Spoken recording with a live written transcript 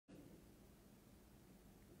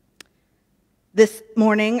This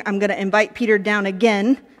morning, I'm going to invite Peter down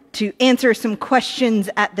again to answer some questions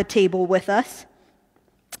at the table with us.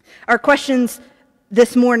 Our questions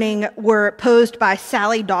this morning were posed by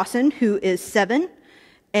Sally Dawson, who is 7,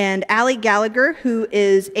 and Allie Gallagher, who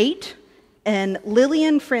is 8, and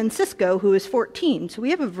Lillian Francisco, who is 14. So we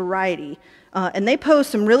have a variety. And they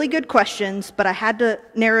posed some really good questions, but I had to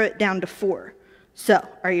narrow it down to 4. So,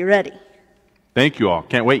 are you ready? Thank you all.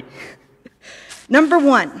 Can't wait. Number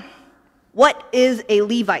 1, what is a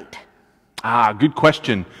Levite? Good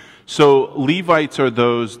question. So Levites are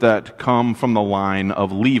those that come from the line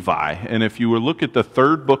of Levi. And if you were to look at the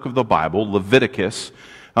 3rd book of the Bible, Leviticus,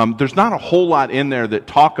 there's not a whole lot in there that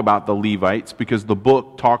talk about the Levites because the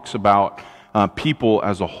book talks about people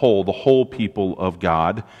as a whole, the whole people of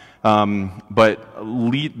God. But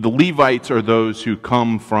the Levites are those who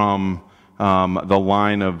come from the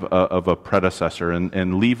line of a predecessor.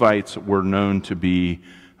 And Levites were known to be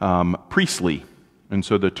priestly. And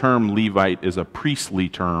so the term Levite is a priestly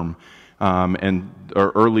term.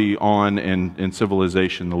 Early on in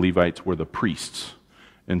civilization, the Levites were the priests.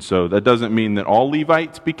 And so that doesn't mean that all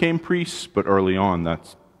Levites became priests, but early on,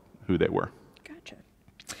 that's who they were. Gotcha.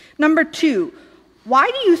 Number 2, why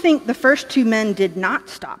do you think the first 2 men did not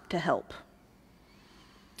stop to help?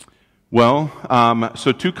 Well,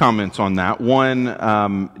 so 2 comments on that.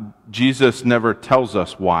 One, Jesus never tells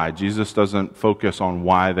us why. Jesus doesn't focus on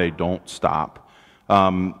why they don't stop.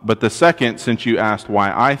 But the second, since you asked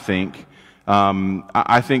why I think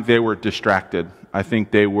they were distracted. I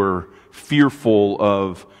think they were fearful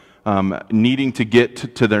of needing to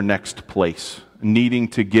get to their next place, needing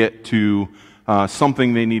to get to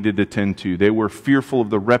something they needed to tend to. They were fearful of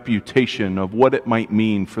the reputation of what it might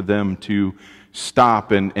mean for them to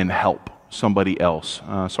stop and help somebody else.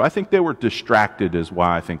 So I think they were distracted is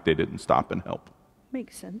why I think they didn't stop and help.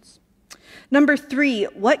 Makes sense. Number 3,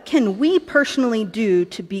 what can we personally do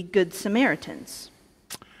to be good Samaritans?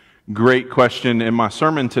 Great question. And my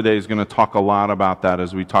sermon today is going to talk a lot about that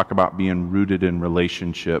as we talk about being rooted in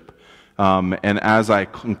relationship. And as I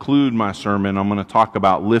conclude my sermon, I'm going to talk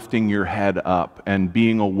about lifting your head up and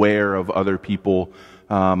being aware of other people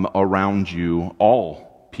around you,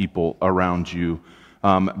 all people around you,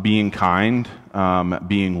 being kind,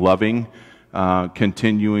 being loving,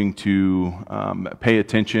 continuing to pay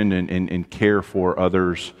attention and care for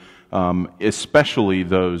others, especially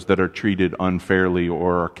those that are treated unfairly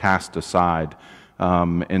or are cast aside.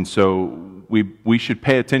 And so we should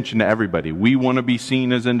pay attention to everybody. We want to be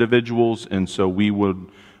seen as individuals, and so we would.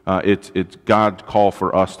 It's God's call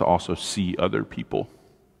for us to also see other people.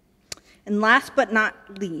 And last but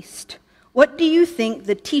not least, what do you think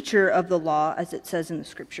the teacher of the law, as it says in the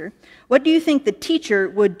scripture, what do you think the teacher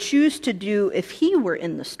would choose to do if he were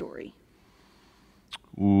in the story?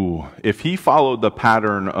 If he followed the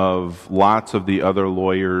pattern of lots of the other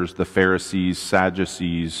lawyers, the Pharisees,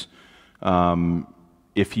 Sadducees,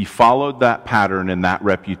 if he followed that pattern and that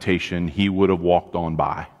reputation, he would have walked on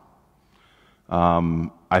by.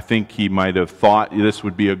 I think he might have thought this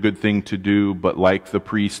would be a good thing to do, but like the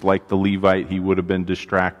priest, like the Levite, he would have been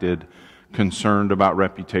distracted, concerned about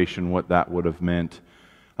reputation, what that would have meant.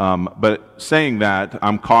 But saying that,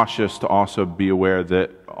 I'm cautious to also be aware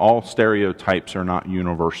that all stereotypes are not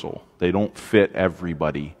universal. They don't fit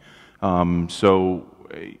everybody. I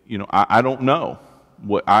don't know.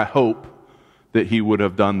 I hope that he would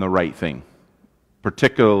have done the right thing,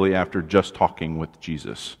 particularly after just talking with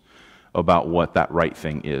Jesus about what that right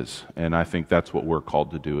thing is. And I think that's what we're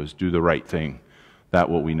called to do, is do the right thing. That's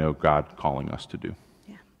what we know God calling us to do.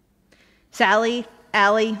 Yeah. Sally,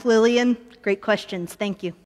 Allie, Lillian, great questions. Thank you.